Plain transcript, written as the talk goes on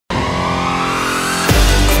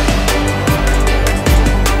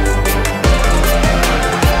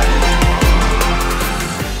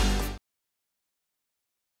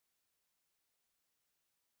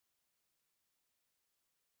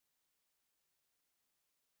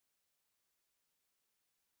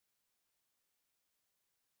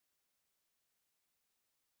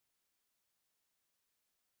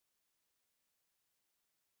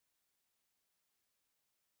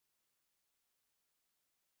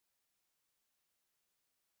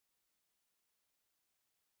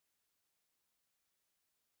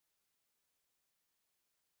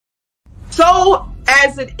so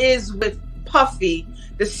as it is with Puffy,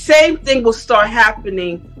 the same thing will start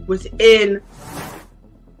happening within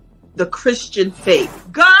the Christian faith.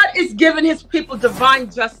 God is giving his people divine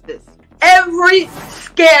justice. Every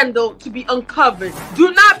scandal to be uncovered.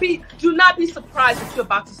 Do not be surprised what you're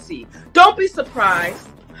about to see. Don't be surprised.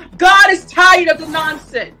 God is tired of the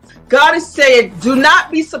nonsense. God is saying, do not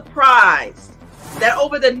be surprised that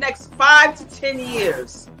over the next 5 to 10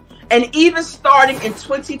 years, and even starting in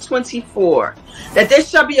 2024, that there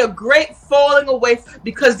shall be a great falling away,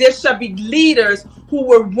 because there shall be leaders who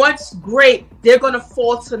were once great. They're going to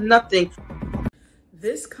fall to nothing.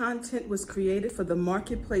 This content was created for the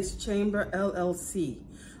Marketplace Chamber, LLC,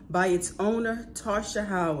 by its owner, Tarsha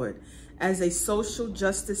Howard, as a social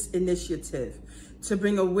justice initiative to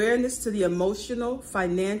bring awareness to the emotional,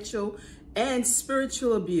 financial, and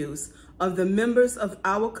spiritual abuse of the members of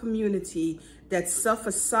our community that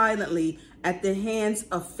suffer silently at the hands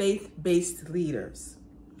of faith-based leaders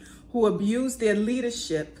who abuse their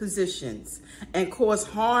leadership positions and cause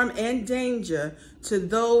harm and danger to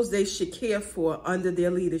those they should care for under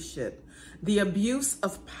their leadership. The abuse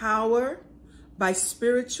of power by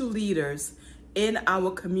spiritual leaders in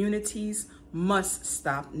our communities must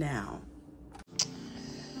stop now.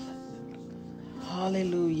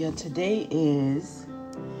 Hallelujah. Today is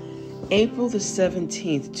April the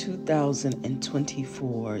 17th,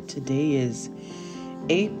 2024. Today is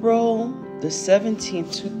April the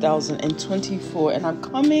 17th, 2024, and I'm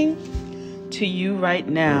coming to you right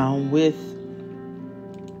now with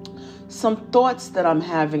some thoughts that I'm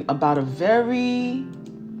having about a very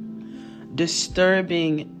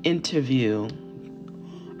disturbing interview.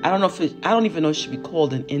 I don't even know if it should be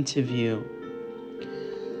called an interview.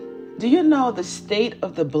 Do you know the state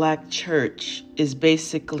of the Black church is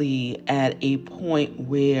basically at a point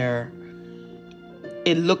where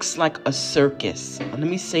it looks like a circus? Let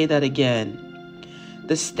me say that again.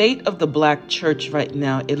 The state of the Black church right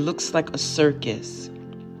now, it looks like a circus.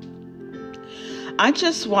 I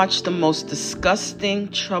just watched the most disgusting,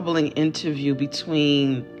 troubling interview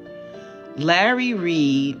between Larry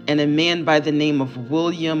Reid and a man by the name of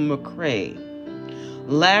William McCRAY.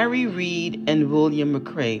 Larry Reid and William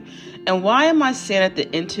McCRAY. And why am I saying that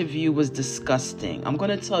the interview was disgusting? I'm going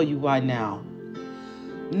to tell you why now.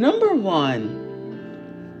 Number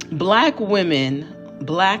one, black women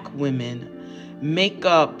make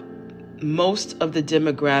up most of the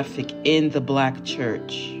demographic in the Black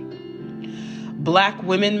church. Black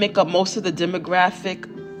women make up most of the demographic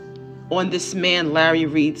on this man Larry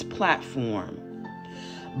Reid's platform.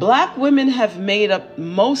 Black women have made up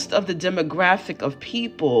most of the demographic of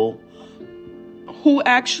people who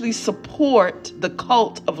actually support the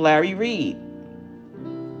cult of Larry Reid.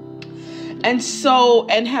 And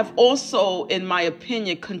have also, in my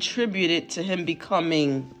opinion, contributed to him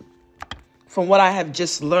becoming, from what I have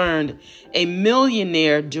just learned, a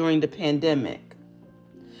millionaire during the pandemic.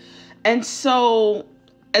 And so,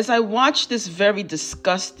 as I watched this very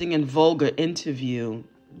disgusting and vulgar interview,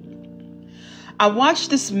 I watched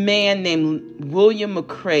this man named William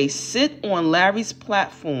McCRAY sit on Larry's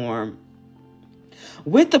platform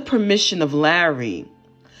with the permission of Larry,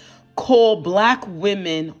 call black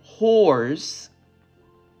women whores,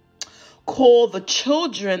 call the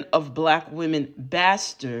children of black women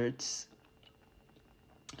bastards.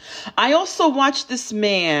 I also watched this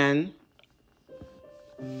man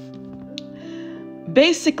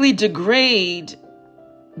basically degrade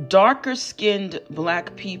darker-skinned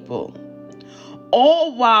black people,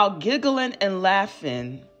 all while giggling and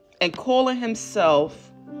laughing and calling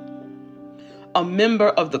himself a member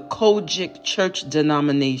of the Kojic church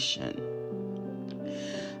denomination.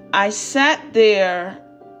 I sat there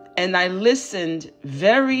and I listened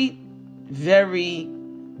very, very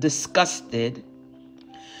disgusted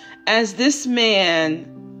as this man,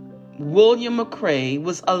 William McCRAY,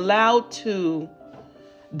 was allowed to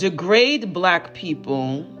degrade black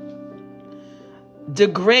people,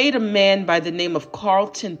 degrade a man by the name of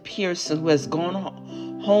Carlton Pearson, who has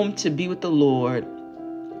gone home to be with the Lord.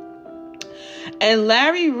 And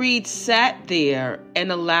Larry Reid sat there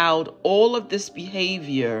and allowed all of this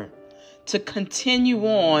behavior to continue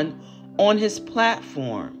on his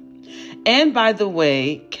platform. And by the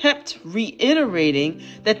way, kept reiterating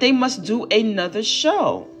that they must do another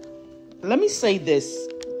show. Let me say this.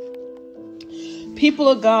 People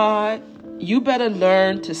of God, you better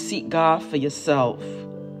learn to seek God for yourself.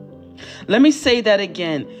 Let me say that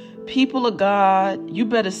again. People of God, you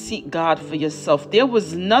better seek God for yourself. There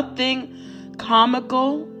was nothing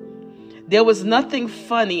comical. There was nothing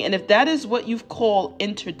funny. And if that is what you've called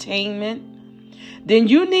entertainment, then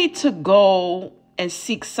you need to go and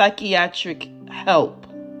seek psychiatric help.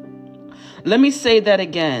 Let me say that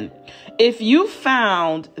again. If you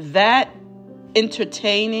found that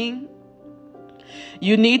entertaining,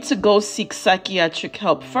 you need to go seek psychiatric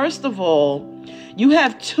help. First of all, you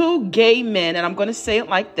have two gay men, and I'm going to say it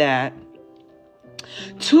like that,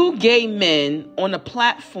 two gay men on a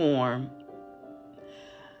platform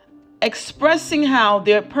expressing how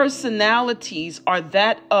their personalities are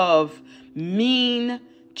that of mean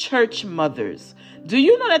church mothers. Do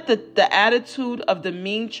you know that the attitude of the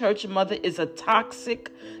mean church mother is a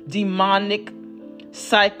toxic, demonic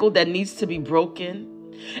cycle that needs to be broken?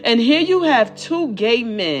 And here you have two gay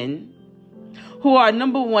men who are,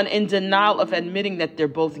 number one, in denial of admitting that they're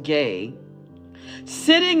both gay,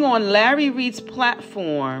 sitting on Larry Reid's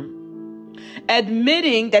platform,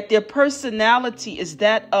 admitting that their personality is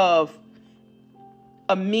that of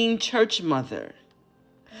a mean church mother.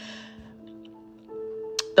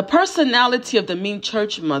 The personality of the mean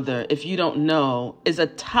church mother, if you don't know, is a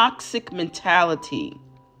toxic mentality.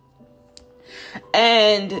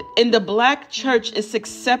 And in the black church, it's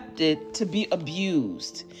accepted to be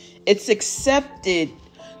abused. It's accepted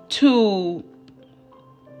to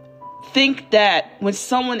think that when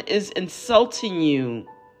someone is insulting you,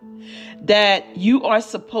 that you are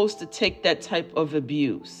supposed to take that type of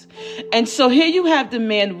abuse. And so here you have the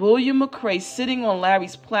man, William McCRAY, sitting on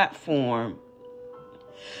Larry's platform,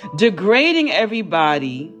 degrading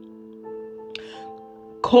everybody,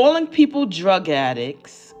 calling people drug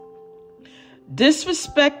addicts,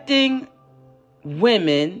 disrespecting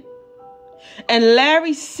women, and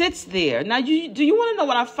Larry sits there. Now, do you want to know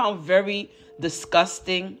what I found very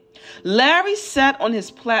disgusting? Larry sat on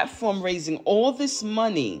his platform raising all this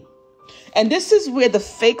money, and this is where the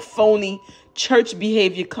fake, phony church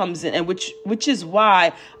behavior comes in, and which is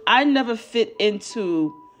why I never fit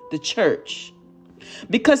into the church,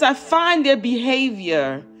 because I find their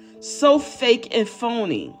behavior so fake and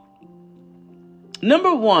phony.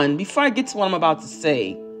 Number one, before I get to what I'm about to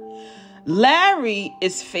say, Larry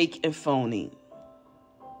is fake and phony.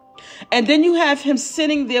 And then you have him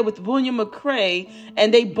sitting there with William McCRAY,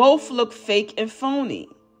 and they both look fake and phony.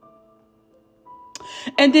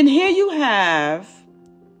 And then here you have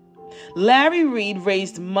Larry Reid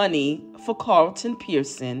raised money for Carlton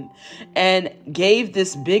Pearson and gave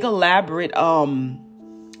this big elaborate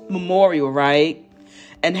memorial, right?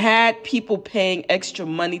 And had people paying extra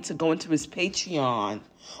money to go into his Patreon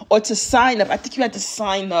or to sign up. I think you had to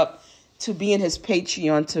sign up to be in his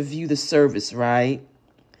Patreon to view the service, right?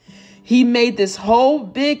 He made this whole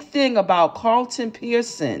big thing about Carlton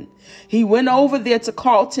Pearson. He went over there to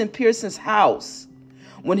Carlton Pearson's house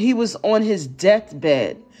when he was on his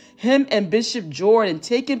deathbed. Him and Bishop Jordan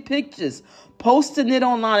taking pictures, posting it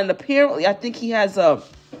online. And apparently, I think he has a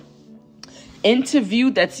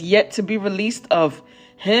interview that's yet to be released of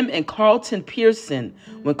him and Carlton Pearson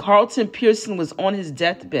when Carlton Pearson was on his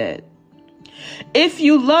deathbed. If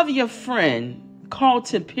you love your friend,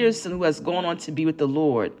 Carlton Pearson, who has gone on to be with the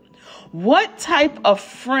Lord, what type of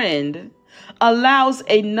friend allows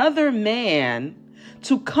another man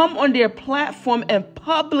to come on their platform and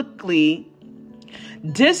publicly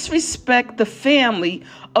disrespect the family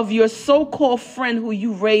of your so-called friend who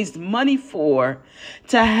you raised money for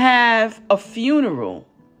to have a funeral?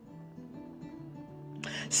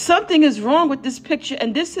 Something is wrong with this picture,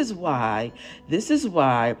 and this is why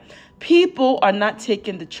people are not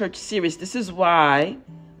taking the church serious. This is why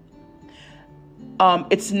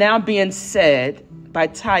it's now being said by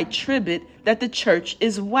Ty Tribbett that the church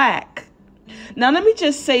is whack. Now, let me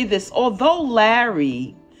just say this. Although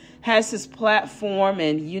Larry has his platform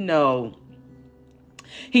and,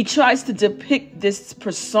 he tries to depict this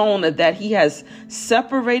persona that he has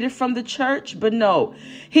separated from the church, but no,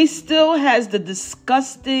 he still has the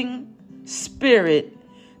disgusting spirit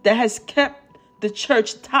that has kept the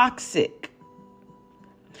church toxic.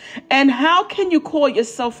 And how can you call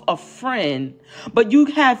yourself a friend, but you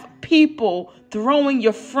have people throwing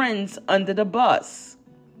your friends under the bus?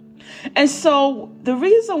 And so the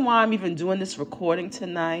reason why I'm even doing this recording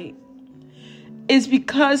tonight is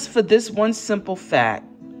because for this one simple fact.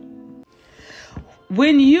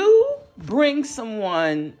 When you bring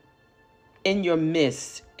someone in your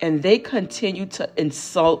midst and they continue to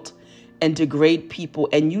insult and degrade people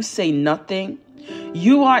and you say nothing,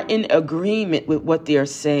 you are in agreement with what they're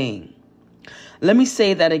saying. Let me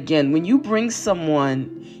say that again. When you bring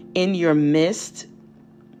someone in your midst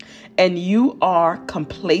and you are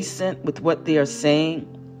complacent with what they are saying,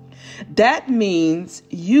 that means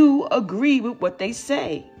you agree with what they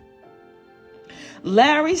say.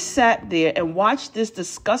 Larry sat there and watched this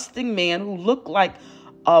disgusting man who looked like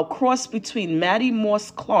a cross between Mattie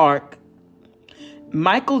Moss Clark,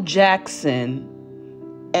 Michael Jackson,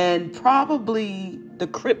 and probably the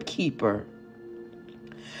crypt keeper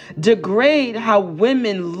degrade how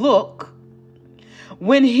women look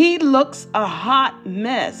when he looks a hot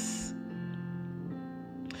mess.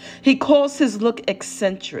 He calls his look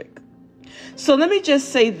eccentric. So let me just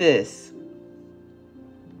say this.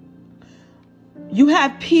 You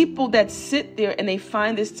have people that sit there and they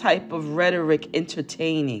find this type of rhetoric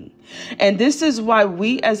entertaining. And this is why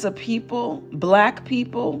we as a people, black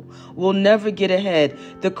people, will never get ahead.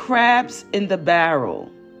 The crabs in the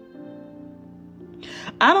barrel.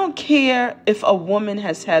 I don't care if a woman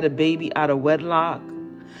has had a baby out of wedlock.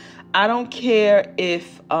 I don't care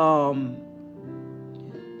if,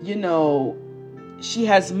 she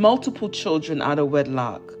has multiple children out of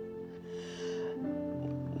wedlock.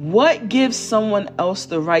 What gives someone else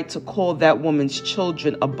the right to call that woman's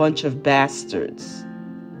children a bunch of bastards?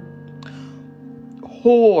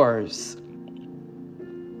 Whores.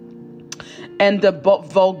 And the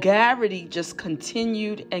vulgarity just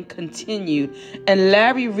continued and continued. And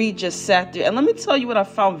Larry Reid just sat there. And let me tell you what I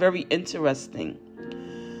found very interesting.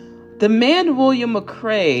 The man, William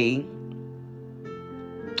McCRAY,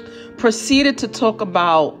 proceeded to talk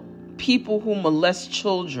about people who molest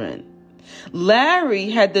children. Larry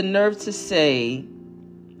had the nerve to say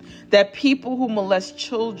that people who molest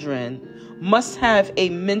children must have a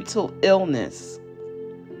mental illness.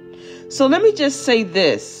 So let me just say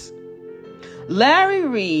this. Larry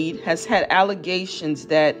Reid has had allegations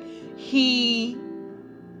that he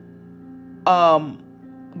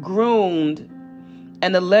groomed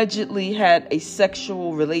and allegedly had a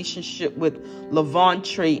sexual relationship with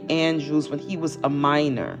Lavontre Andrews when he was a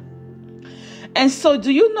minor. And so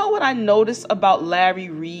do you know what I noticed about Larry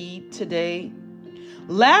Reid today?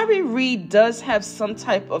 Larry Reid does have some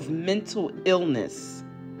type of mental illness.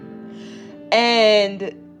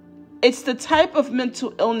 And it's the type of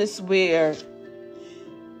mental illness where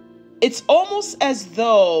it's almost as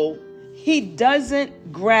though he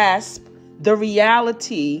doesn't grasp the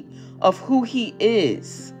reality of who he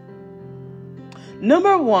is.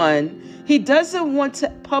 Number one, he doesn't want to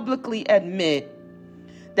publicly admit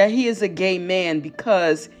that he is a gay man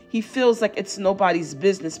because he feels like it's nobody's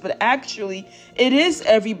business. But actually, it is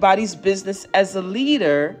everybody's business as a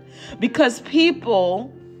leader because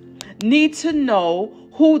people need to know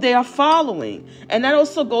who they are following. And that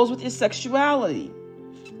also goes with your sexuality.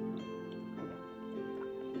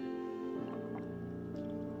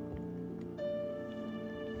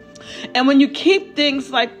 And when you keep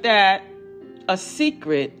things like that a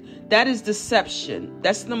secret, that is deception.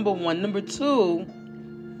 That's number one. Number two,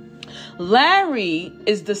 Larry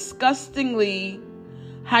is disgustingly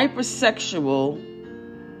hypersexual,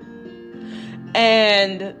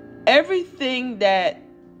 and everything that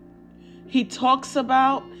he talks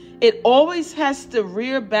about, it always has to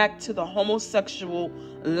rear back to the homosexual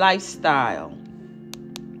lifestyle.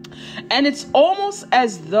 And it's almost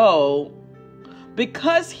as though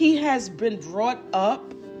because he has been brought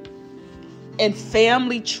up in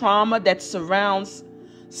family trauma that surrounds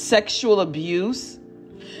sexual abuse,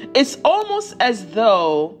 it's almost as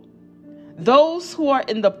though those who are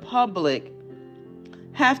in the public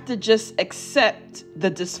have to just accept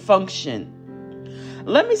the dysfunction.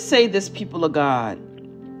 Let me say this, people of God.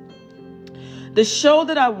 The show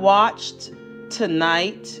that I watched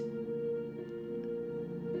tonight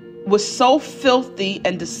was so filthy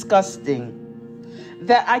and disgusting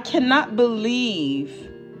that I cannot believe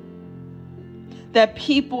that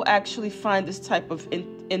people actually find this type of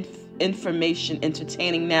information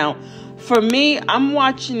entertaining. Now, for me, I'm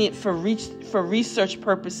watching it for research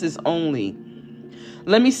purposes only.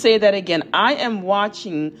 Let me say that again. I am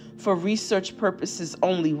watching for research purposes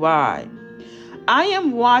only. Why? I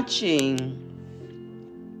am watching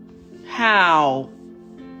how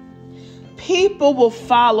people will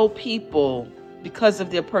follow people because of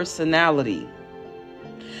their personality.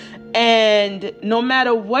 And no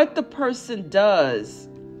matter what the person does,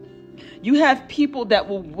 you have people that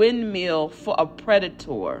will windmill for a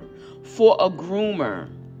predator, for a groomer.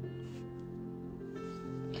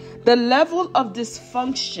 The level of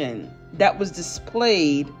dysfunction that was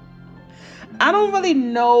displayed, I don't really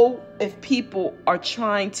know if people are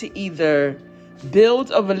trying to either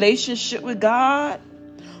build a relationship with God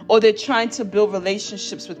or they're trying to build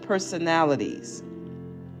relationships with personalities.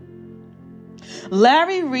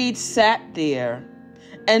 Larry Reid sat there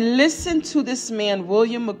and listened to this man,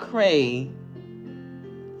 William McCRAY,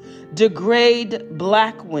 degrade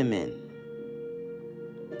black women.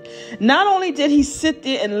 Not only did he sit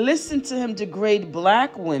there and listen to him degrade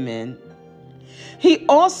black women, he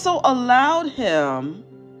also allowed him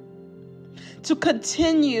to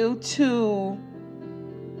continue to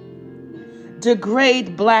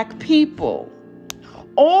degrade black people.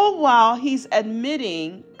 All while he's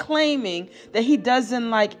claiming that he doesn't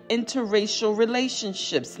like interracial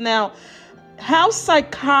relationships. Now, how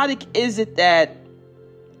psychotic is it that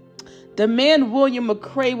the man William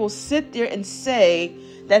McCRAY will sit there and say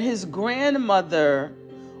that his grandmother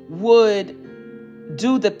would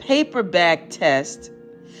do the paper bag test,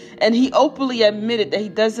 and he openly admitted that he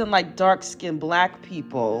doesn't like dark-skinned black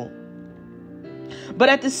people, but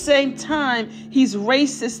at the same time, he's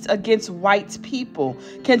racist against white people?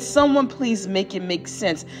 Can someone please make it make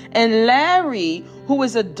sense? And Larry, who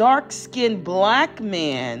is a dark-skinned black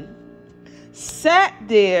man, sat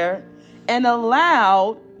there and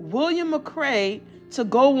allowed William McCRAY to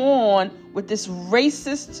go on with this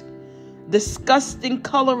racist, disgusting,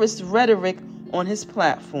 colorist rhetoric on his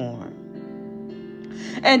platform.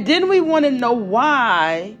 And then we want to know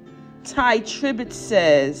why Ty Tribbett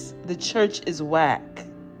says the church is whack.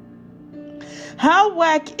 How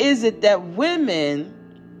whack is it that women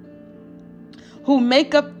who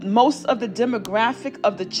make up most of the demographic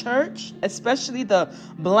of the church, especially the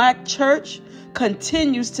black church,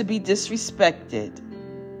 continues to be disrespected?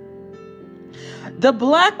 The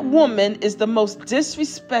black woman is the most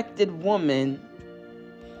disrespected woman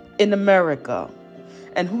in America.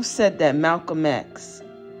 And who said that? Malcolm X.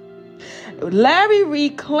 Larry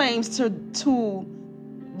Reid claims to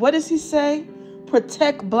what does he say?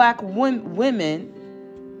 Protect black women.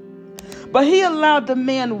 But he allowed the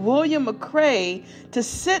man William McCRAY to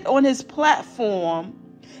sit on his platform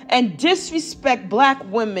and disrespect black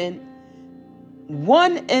women,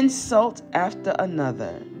 one insult after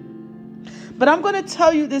another. But I'm going to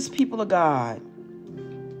tell you this, people of God.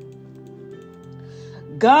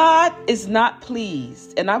 God is not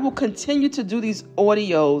pleased, and I will continue to do these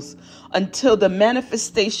audios until the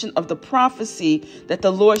manifestation of the prophecy that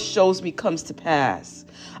the Lord shows me comes to pass.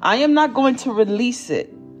 I am not going to release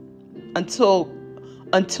it until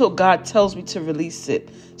God tells me to release it.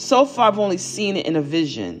 So far, I've only seen it in a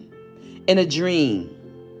vision, in a dream.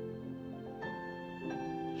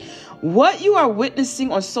 What you are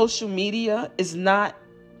witnessing on social media is not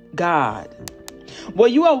God.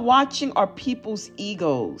 What you are watching are people's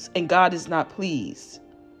egos, and God is not pleased.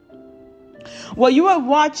 What you are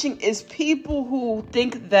watching is people who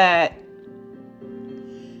think that,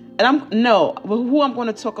 who I'm going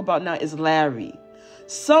to talk about now is Larry.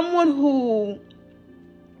 Someone who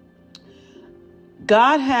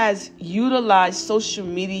God has utilized social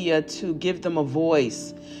media to give them a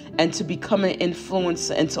voice and to become an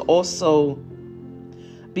influencer and to also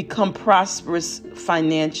become prosperous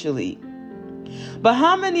financially. But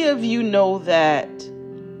how many of you know that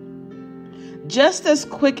just as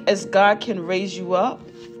quick as God can raise you up,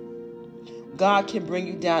 God can bring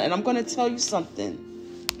you down? And I'm going to tell you something.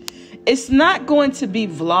 It's not going to be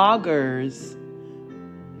vloggers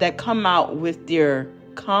that come out with their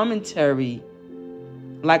commentary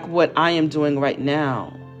like what I am doing right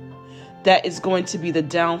now that is going to be the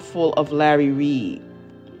downfall of Larry Reid.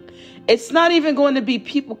 It's not even going to be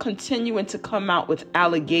people continuing to come out with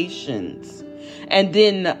allegations. And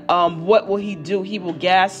then what will he do? He will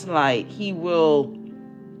gaslight. He will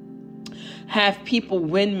have people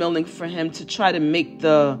windmilling for him to try to make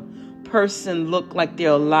the person look like they're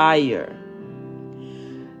a liar.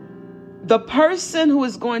 The person who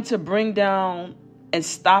is going to bring down and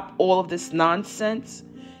stop all of this nonsense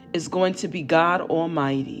is going to be God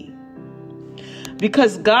Almighty.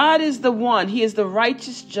 Because God is the one. He is the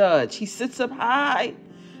righteous judge. He sits up high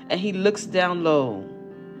and he looks down low.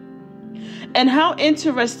 And how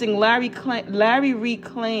interesting, Larry Reid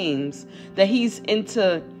claims that he's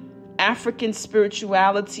into African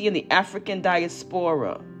spirituality and the African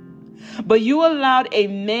diaspora. But you allowed a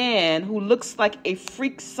man who looks like a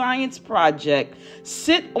freak science project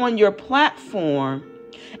sit on your platform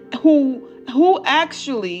who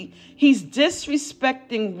actually, he's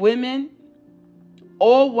disrespecting women,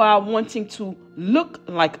 all while wanting to look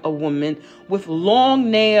like a woman with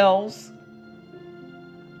long nails.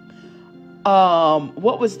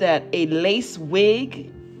 What was that? A lace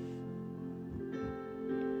wig.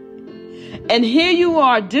 And here you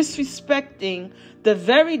are disrespecting the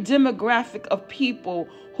very demographic of people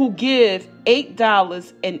who give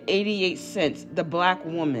 $8.88, the black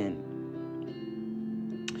woman.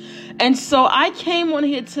 And so I came on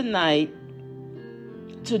here tonight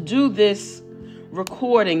to do this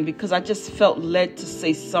recording because I just felt led to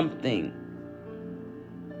say something.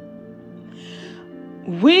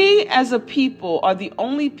 We as a people are the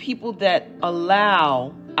only people that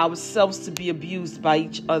allow ourselves to be abused by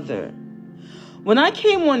each other. When I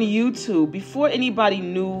came on YouTube, before anybody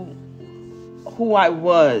knew who I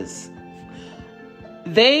was,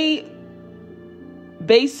 they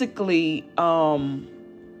basically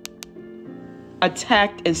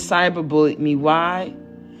attacked and cyberbullied me. Why?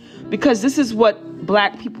 Because this is what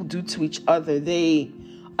Black people do to each other. They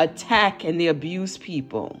attack and they abuse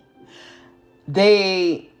people.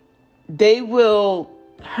 They will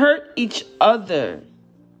hurt each other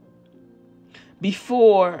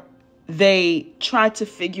before they try to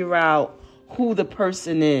figure out who the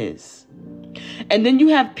person is. And then you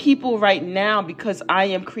have people right now, because I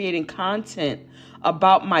am creating content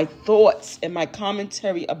about my thoughts and my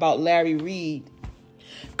commentary about Larry Reid,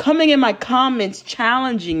 coming in my comments,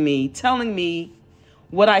 challenging me, telling me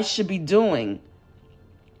what I should be doing.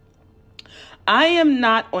 I am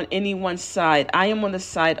not on anyone's side. I am on the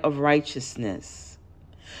side of righteousness.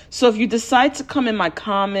 So if you decide to come in my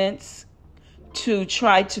comments to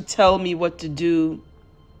try to tell me what to do,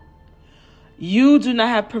 you do not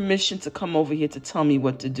have permission to come over here to tell me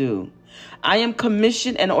what to do. I am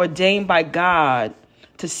commissioned and ordained by God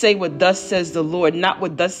to say what thus says the Lord, not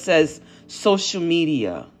what thus says social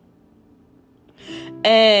media.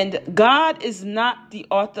 And God is not the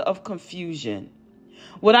author of confusion.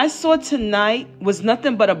 What I saw tonight was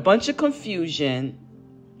nothing but a bunch of confusion.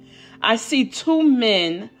 I see two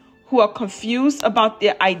men who are confused about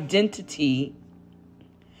their identity.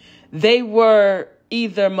 They were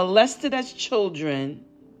either molested as children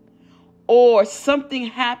or something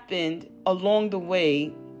happened along the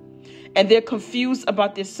way and they're confused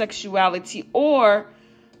about their sexuality, or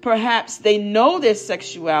perhaps they know their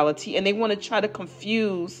sexuality and they want to try to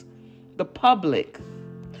confuse the public.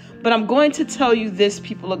 But I'm going to tell you this,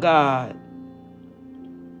 people of God.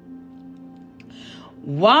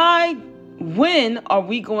 When are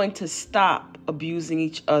we going to stop abusing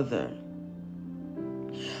each other?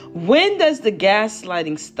 When does the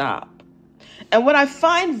gaslighting stop? And what I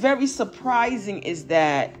find very surprising is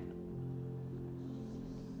that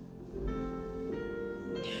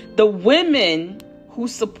the women who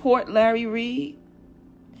support Larry Reid,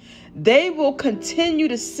 they will continue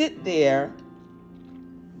to sit there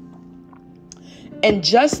and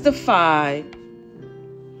justify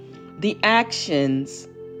the actions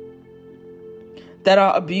that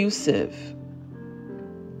are abusive,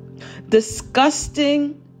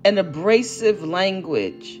 disgusting, and abrasive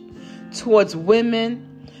language towards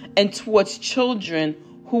women and towards children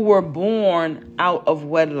who were born out of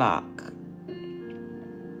wedlock.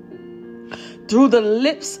 Through the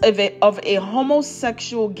lips of a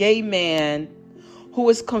homosexual gay man who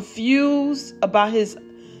is confused about his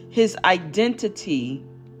identity,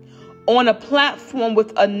 on a platform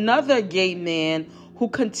with another gay man who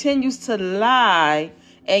continues to lie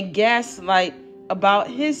and gaslight about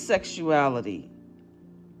his sexuality.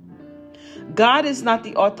 God is not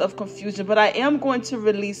the author of confusion, but I am going to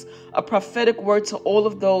release a prophetic word to all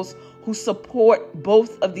of those who support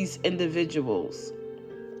both of these individuals.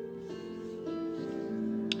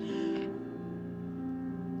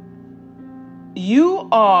 You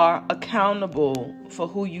are accountable for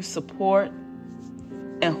who you support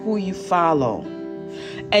and who you follow.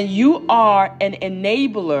 And you are an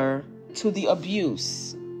enabler to the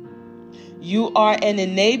abuse. You are an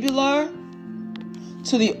enabler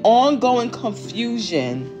to the ongoing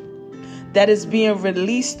confusion that is being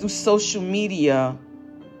released through social media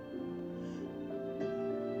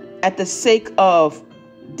at the sake of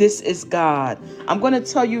this is God. I'm going to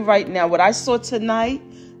tell you right now, what I saw tonight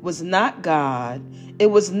was not God. It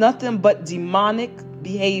was nothing but demonic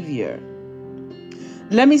behavior.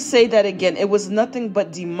 Let me say that again. It was nothing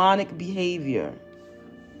but demonic behavior.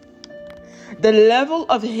 The level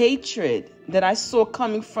of hatred that I saw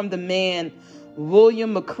coming from the man,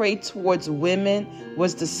 William McCRAY, towards women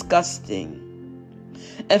was disgusting.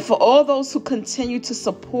 And for all those who continue to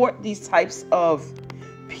support these types of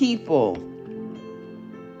people,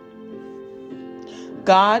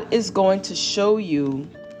 God is going to show you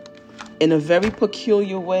in a very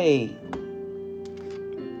peculiar way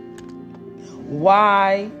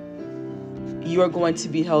why you are going to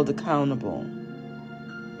be held accountable.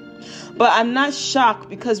 But I'm not shocked,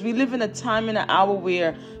 because we live in a time and an hour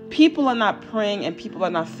where people are not praying and people are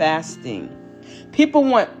not fasting. People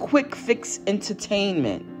want quick fix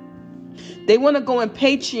entertainment. They want to go on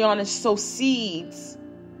Patreon and sow seeds,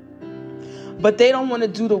 but they don't want to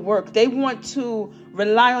do the work. They want to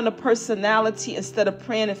rely on a personality instead of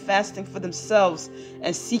praying and fasting for themselves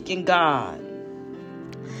and seeking God.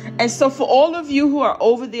 And so for all of you who are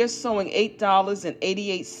over there sowing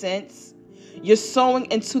 $8.88, you're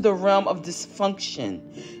sowing into the realm of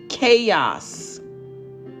dysfunction, chaos.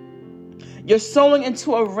 You're sowing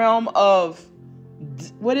into a realm of,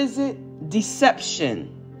 what is it?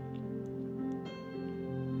 Deception.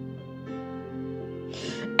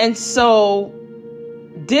 And so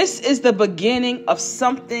This is the beginning of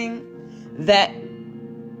something that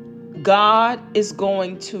God is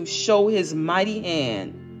going to show his mighty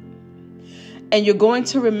hand. And you're going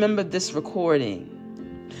to remember this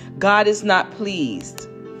recording. God is not pleased.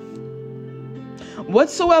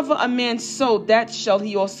 Whatsoever a man sowed, that shall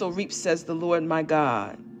he also reap, says the Lord my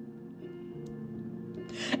God.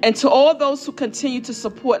 And to all those who continue to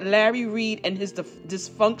support Larry Reid and his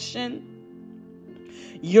dysfunction,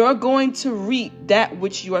 you're going to reap that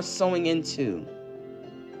which you are sowing into.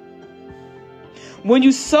 When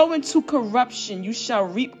you sow into corruption, you shall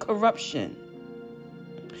reap corruption.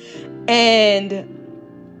 And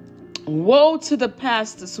woe to the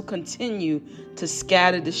pastors who continue to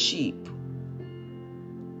scatter the sheep.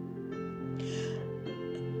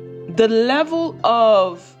 The level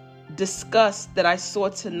of disgust that I saw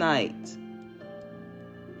tonight,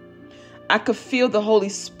 I could feel the Holy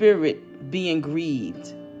Spirit being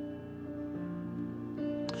grieved.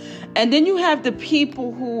 And then you have the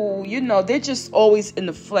people who, they're just always in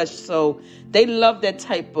the flesh, so they love that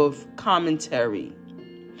type of commentary.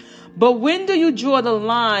 But when do you draw the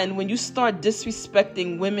line when you start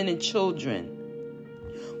disrespecting women and children,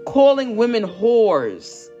 calling women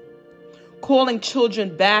whores, calling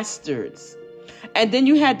children bastards? And then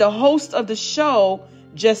you had the host of the show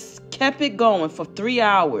just kept it going for 3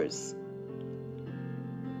 hours.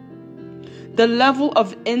 The level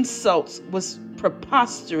of insults was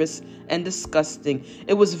preposterous and disgusting.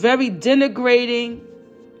 It was very denigrating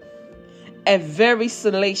and very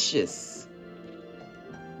salacious.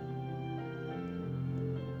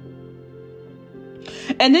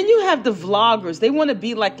 And then you have the vloggers. They want to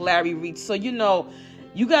be like Larry Reid. So,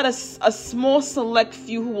 you got a small select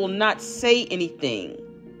few who will not say anything.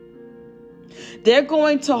 They're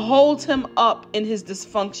going to hold him up in his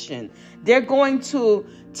dysfunction. They're going to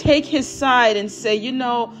take his side and say,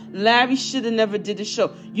 Larry should have never did the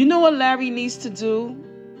show. You know what Larry needs to do?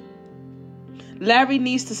 Larry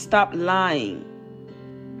needs to stop lying.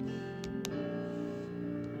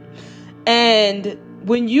 And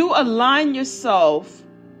when you align yourself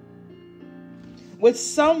with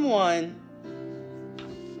someone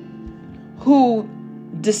who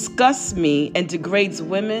disgusts me and degrades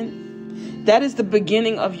women, that is the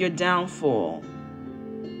beginning of your downfall.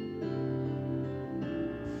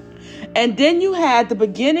 And then you had the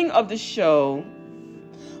beginning of the show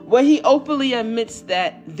where he openly admits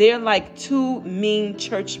that they're like two mean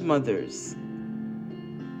church mothers.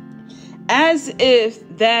 As if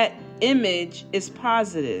that image is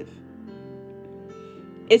positive.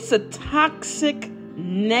 It's a toxic,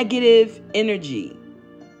 negative energy.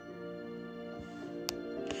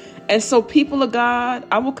 And so, people of God,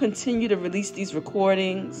 I will continue to release these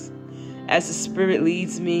recordings as the Spirit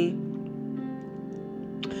leads me.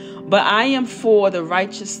 But I am for the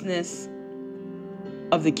righteousness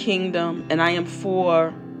of the kingdom, and I am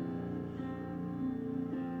for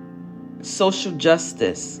social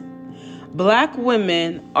justice. Black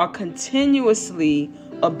women are continuously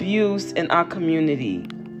abused in our community.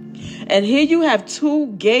 And here you have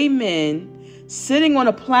two gay men sitting on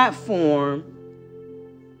a platform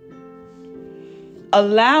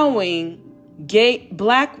allowing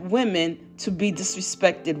black women to be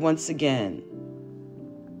disrespected once again.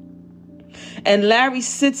 And Larry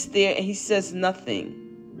sits there and he says nothing.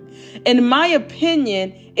 In my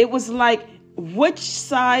opinion, it was like, which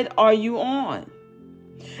side are you on?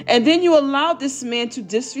 And then you allow this man to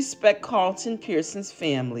disrespect Carlton Pearson's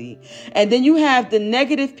family. And then you have the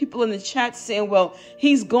negative people in the chat saying, well,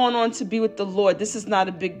 he's gone on to be with the Lord. This is not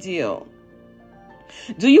a big deal.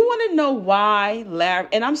 Do you want to know why Larry?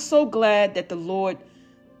 And I'm so glad that the Lord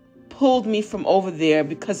pulled me from over there,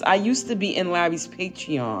 because I used to be in Larry's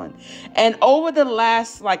Patreon. And over the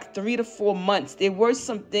last 3 to 4 months, there were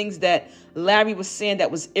some things that Larry was saying that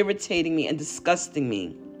was irritating me and disgusting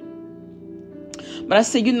me. But I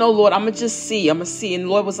said, Lord, I'm going to just see. I'm going to see. And the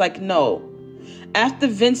Lord was like, no. After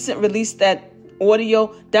Vincent released that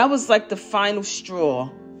audio, that was like the final straw.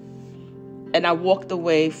 And I walked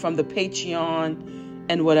away from the Patreon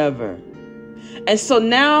and whatever. And so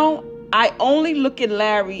now I only look at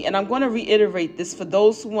Larry, and I'm going to reiterate this for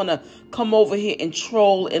those who want to come over here and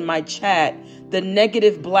troll in my chat, the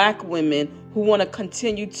negative black women who want to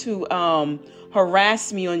continue to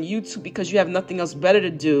harass me on YouTube because you have nothing else better to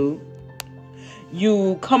do.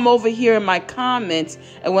 You come over here in my comments,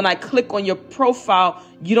 and when I click on your profile,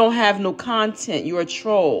 you don't have no content. You're a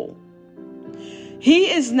troll.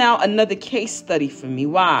 He is now another case study for me.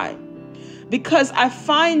 Why? Because I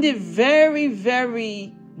find it very,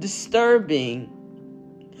 very disturbing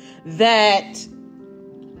that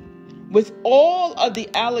with all of the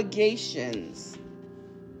allegations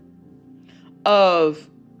of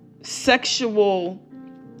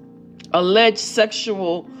alleged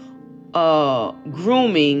sexual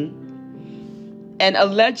grooming and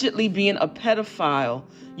allegedly being a pedophile,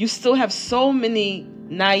 you still have so many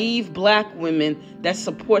naive black women that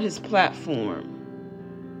support his platform.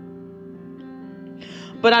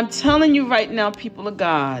 But I'm telling you right now, people of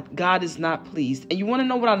God, God is not pleased. And you want to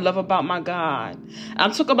know what I love about my God?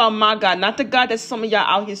 I'm talking about my God, not the God that some of y'all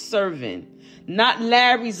out here serving. Not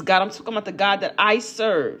Larry's God. I'm talking about the God that I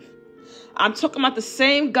serve. I'm talking about the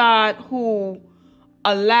same God who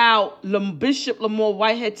allowed Bishop Lamore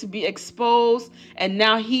Whitehead to be exposed, and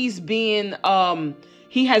now he has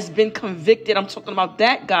been convicted. I'm talking about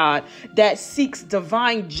that God that seeks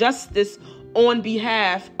divine justice on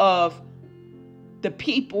behalf of the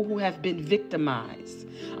people who have been victimized.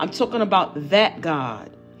 I'm talking about that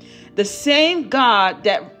God. The same God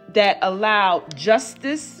that allowed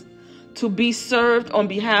justice to be served on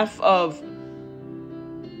behalf of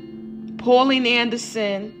Pauline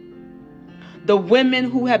Anderson, the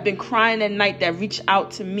women who have been crying at night that reached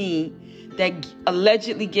out to me, that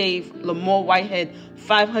allegedly gave Lamore Whitehead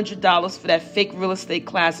 $500 for that fake real estate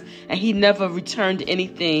class, and he never returned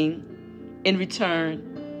anything in return.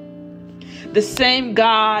 The same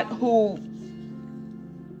God who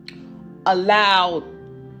allowed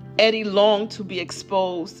Eddie Long to be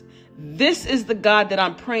exposed. This is the God that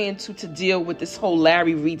I'm praying to deal with this whole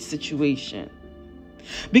Larry Reid situation.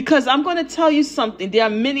 Because I'm going to tell you something. There are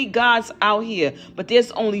many gods out here, but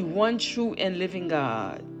there's only one true and living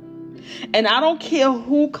God. And I don't care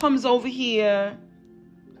who comes over here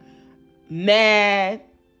mad,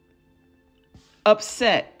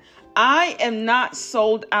 upset. I am not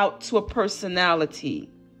sold out to a personality.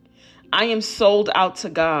 I am sold out to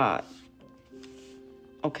God.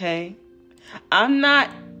 Okay? I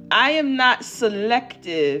am not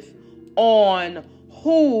selective on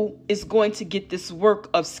who is going to get this work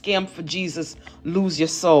of Scam for Jesus, Lose Your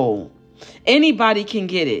Soul. Anybody can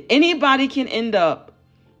get it. Anybody can end up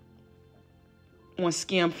on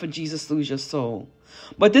Scam for Jesus, Lose Your Soul.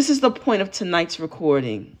 But this is the point of tonight's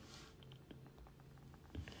recording.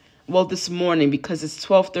 Well, this morning, because it's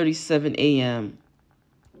 12:37 a.m.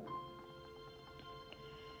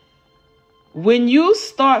 When you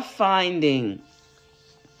start finding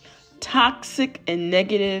toxic and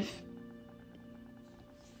negative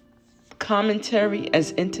commentary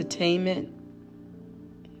as entertainment,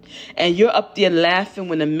 and you're up there laughing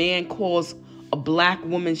when a man calls a black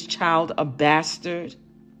woman's child a bastard,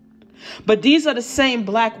 but these are the same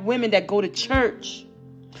black women that go to church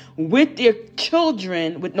with their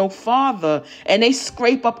children with no father, and they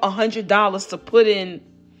scrape up $100 to put in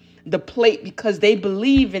the plate because they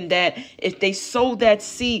believe in that if they sow that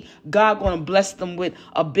seed, God going to bless them with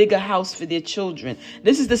a bigger house for their children.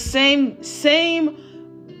 This is the same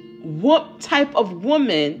type of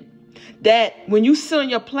woman that when you sit on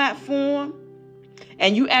your platform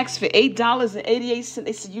and you ask for $8.88,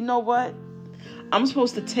 they said, you know what? I'm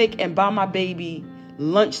supposed to take and buy my baby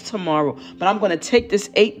lunch tomorrow, but I'm going to take this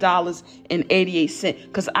 $8.88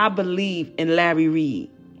 because I believe in Larry Reid.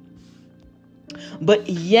 But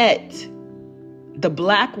yet, the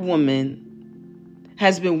black woman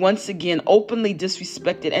has been once again openly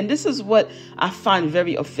disrespected. And this is what I find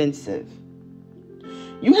very offensive.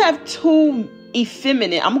 You have two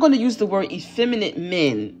effeminate, I'm going to use the word effeminate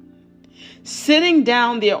men, sitting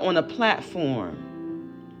down there on a platform.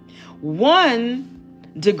 One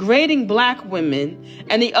degrading black women,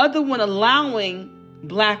 and the other one allowing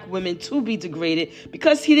black women to be degraded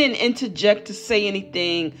because he didn't interject to say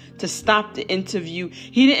anything to stop the interview.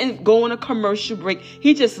 He didn't go on a commercial break.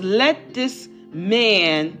 He just let this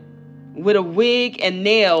man with a wig and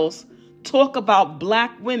nails talk about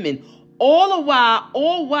black women. All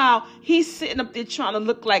while he's sitting up there trying to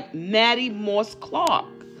look like Maddie Morse Clark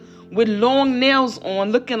with long nails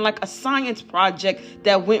on, looking like a science project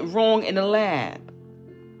that went wrong in the lab.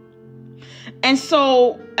 And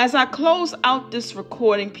so, as I close out this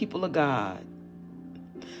recording, people of God,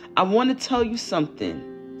 I want to tell you something.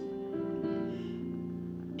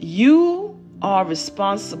 You are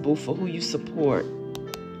responsible for who you support.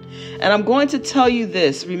 And I'm going to tell you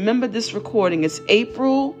this. Remember this recording. It's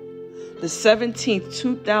April the 17th,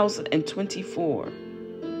 2024.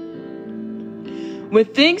 When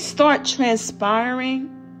things start transpiring,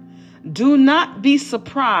 do not be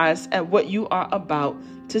surprised at what you are about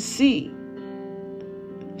to see.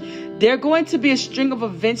 There are going to be a string of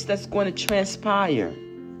events that's going to transpire.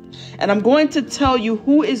 And I'm going to tell you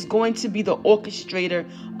who is going to be the orchestrator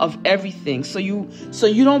of everything. So you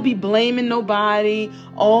don't be blaming nobody.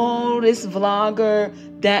 Oh, this vlogger,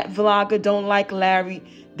 that vlogger don't like Larry.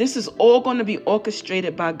 This is all going to be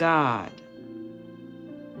orchestrated by God.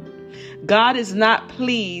 God is not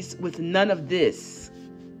pleased with none of this.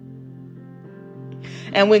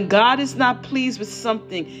 And when God is not pleased with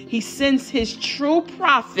something, he sends his true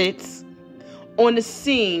prophets on the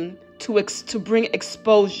scene to bring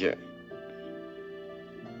exposure.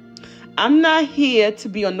 I'm not here to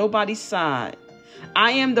be on nobody's side.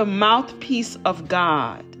 I am the mouthpiece of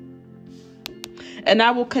God. And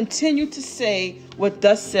I will continue to say what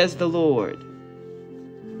thus says the Lord.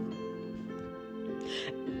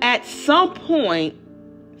 At some point,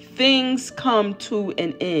 things come to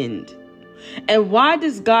an end. And why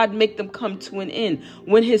does God make them come to an end?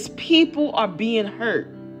 When his people are being hurt.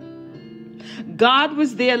 God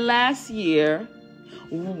was there last year,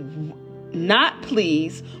 not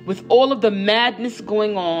pleased with all of the madness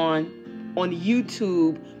going on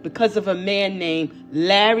YouTube because of a man named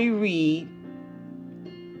Larry Reid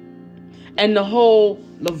and the whole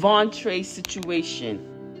Levante situation.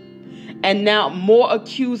 And now more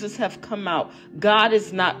accusers have come out. God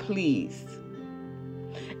is not pleased.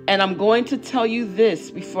 And I'm going to tell you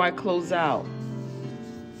this before I close out.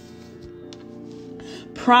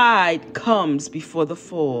 Pride comes before the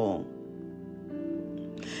fall.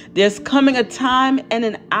 There's coming a time and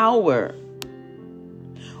an hour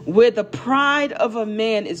where the pride of a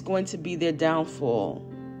man is going to be their downfall.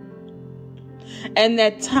 And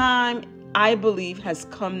that time, I believe, has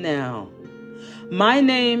come now. My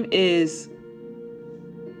name is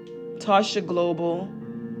Tasha Global.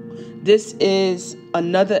 This is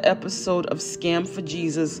another episode of Scam for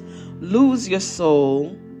Jesus. Lose your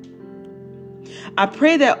soul. I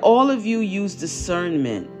pray that all of you use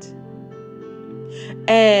discernment.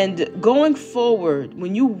 And going forward,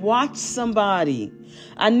 when you watch somebody,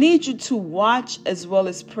 I need you to watch as well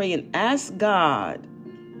as pray and ask God,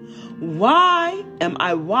 why am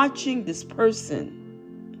I watching this person?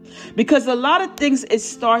 Because a lot of things, it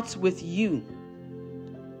starts with you.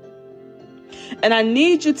 And I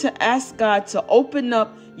need you to ask God to open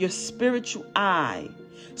up your spiritual eye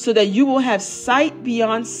so that you will have sight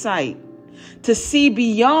beyond sight, to see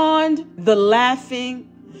beyond the laughing,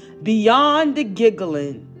 beyond the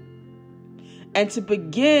giggling, and to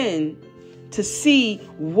begin to see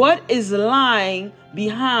what is lying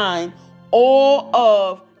behind all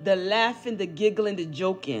of the laughing, the giggling, the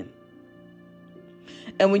joking.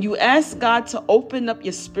 And when you ask God to open up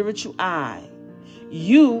your spiritual eye,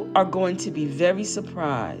 you are going to be very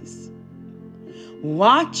surprised.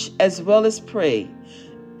 Watch as well as pray,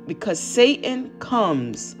 because Satan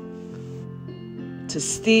comes to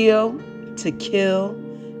steal, to kill,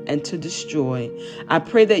 and to destroy. I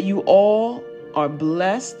pray that you all are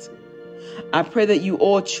blessed. I pray that you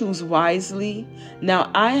all choose wisely. Now,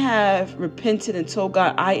 I have repented and told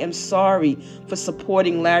God I am sorry for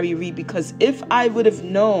supporting Larry Reid, because if I would have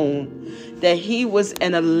known that he was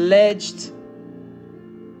an alleged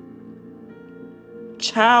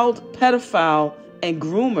child pedophile and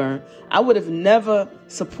groomer, I would have never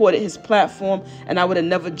supported his platform, and I would have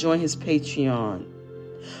never joined his Patreon.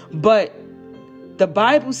 But the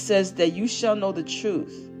Bible says that you shall know the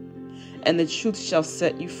truth, and the truth shall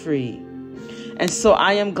set you free. And so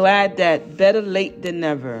I am glad that better late than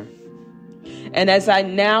never. And as I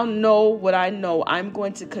now know what I know, I'm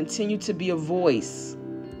going to continue to be a voice.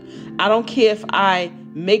 I don't care if I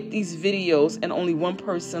make these videos and only one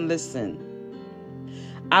person listen.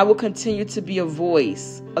 I will continue to be a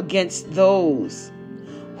voice against those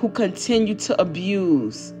who continue to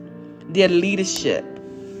abuse their leadership.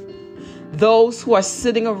 Those who are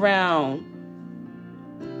sitting around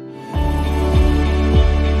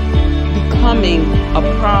becoming a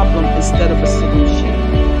problem instead of a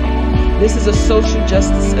solution. This is a social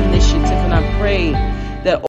justice initiative, and I pray